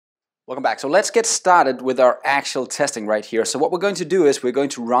Welcome back. So let's get started with our actual testing right here. So what we're going to do is we're going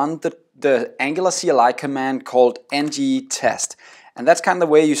to run the Angular CLI command called ng test. And that's kind of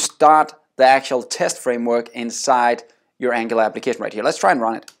the way you start the actual test framework inside your Angular application right here. Let's try and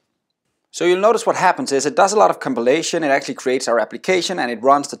run it. So you'll notice what happens is it does a lot of compilation. It actually creates our application and it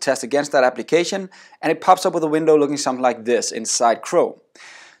runs the test against that application, and it pops up with a window looking something like this inside Chrome.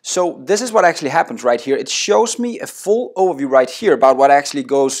 So this is what actually happens right here. It shows me a full overview right here about what actually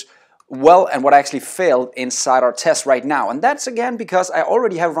goes well and what actually failed inside our test right now. And that's again because I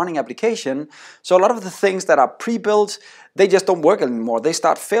already have running application, so a lot of the things that are pre-built, they just don't work anymore. They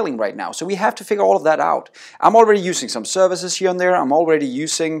start failing right now. So we have to figure all of that out. I'm already using some services here and there. I'm already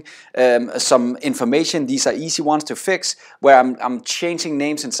using some information. These are easy ones to fix, where I'm changing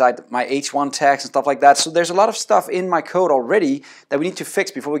names inside my H1 tags and stuff like that. So there's a lot of stuff in my code already that we need to fix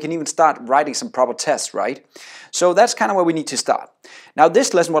before we can even start writing some proper tests, right? So that's kind of where we need to start. Now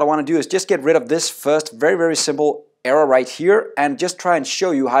this lesson, what I want to do is just get rid of this first very, very simple error right here and just try and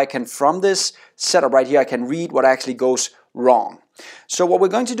show you how I can, from this setup right here, I can read what actually goes wrong. So what we're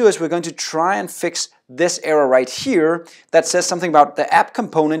going to do is we're going to try and fix this error right here that says something about the app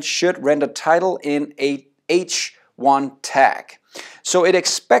component should render title in a H1 tag. So it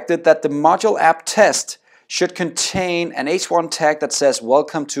expected that the module app test should contain an H1 tag that says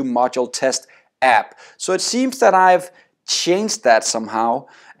welcome to module test app. So it seems that I've changed that somehow,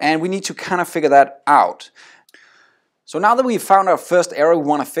 and we need to kind of figure that out. So now that we've found our first error we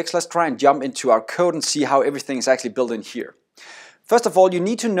want to fix, let's try and jump into our code and see how everything is actually built in here. First of all, you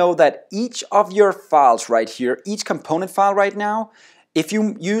need to know that each of your files right here, each component file right now, if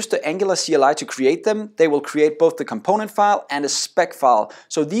you use the Angular CLI to create them, they will create both the component file and a spec file.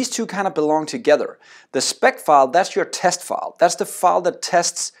 So these two kind of belong together. The spec file, that's your test file. That's the file that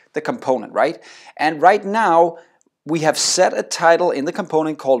tests the component, right? And right now, we have set a title in the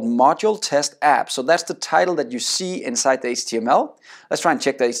component called module test app. So that's the title that you see inside the HTML. Let's try and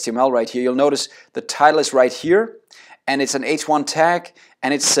check the HTML right here. You'll notice the title is right here, and it's an H1 tag,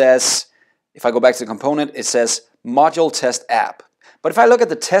 and it says, if I go back to the component, it says module test app. But if I look at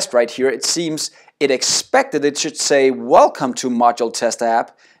the test right here, it seems it expected it should say welcome to module test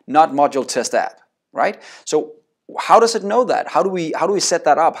app, not module test app, right? So how does it know that? How do we set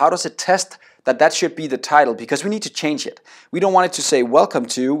that up? How does it test that should be the title? Because we need to change it. We don't want it to say welcome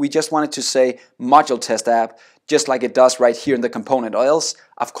to, we just want it to say module test app, just like it does right here in the component, or else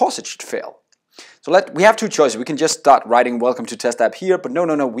of course it should fail. So we have two choices. We can just start writing welcome to test app here, but no,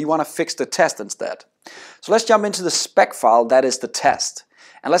 we want to fix the test instead. So let's jump into the spec file that is the test.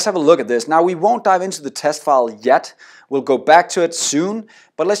 And let's have a look at this. Now we won't dive into the test file yet. We'll go back to it soon,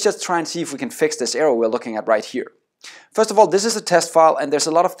 but let's just try and see if we can fix this error we're looking at right here. First of all, this is a test file and there's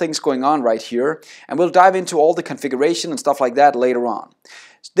a lot of things going on right here, and we'll dive into all the configuration and stuff like that later on.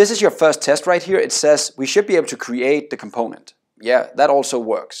 This is your first test right here. It says we should be able to create the component. Yeah, that also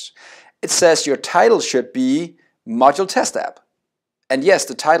works. It says your title should be module test app. And yes,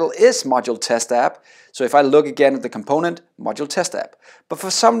 the title is module test app. So if I look again at the component, module test app. But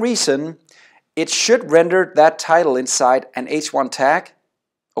for some reason, it should render that title inside an H1 tag.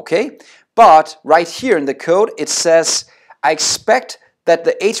 Okay? But right here in the code, it says, I expect that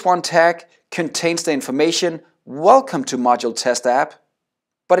the H1 tag contains the information, welcome to module test app,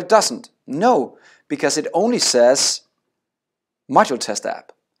 but it doesn't. No, because it only says module test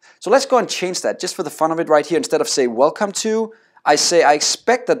app. So let's go and change that just for the fun of it right here. Instead of say welcome to, I say I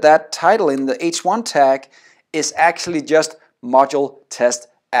expect that title in the H1 tag is actually just module test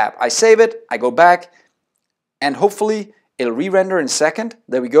app. I save it, I go back, and hopefully it'll re-render in a second.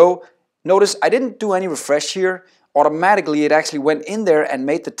 There we go. Notice I didn't do any refresh here. Automatically it actually went in there and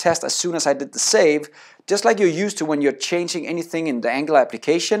made the test as soon as I did the save. Just like you're used to when you're changing anything in the Angular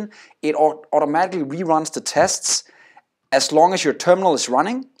application, it automatically reruns the tests. As long as your terminal is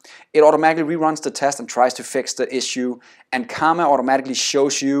running, it automatically reruns the test and tries to fix the issue, and Karma automatically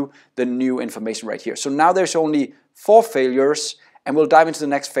shows you the new information right here. So now there's only 4 failures, and we'll dive into the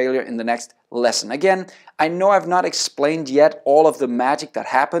next failure in the next lesson. Again, I know I've not explained yet all of the magic that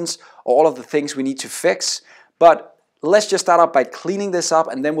happens, all of the things we need to fix, but let's just start out by cleaning this up,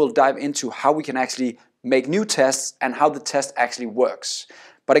 and then we'll dive into how we can actually make new tests and how the test actually works.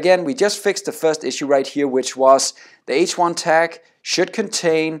 But again, we just fixed the first issue right here, which was the H1 tag should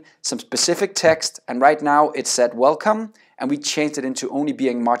contain some specific text, and right now it said welcome, and we changed it into only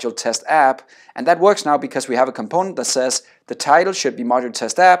being module test app, and that works now because we have a component that says the title should be module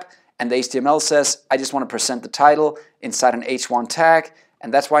test app, and the HTML says I just want to present the title inside an H1 tag,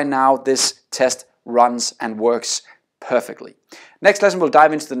 and that's why now this test runs and works perfectly. Next lesson we'll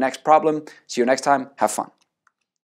dive into the next problem. See you next time. Have fun.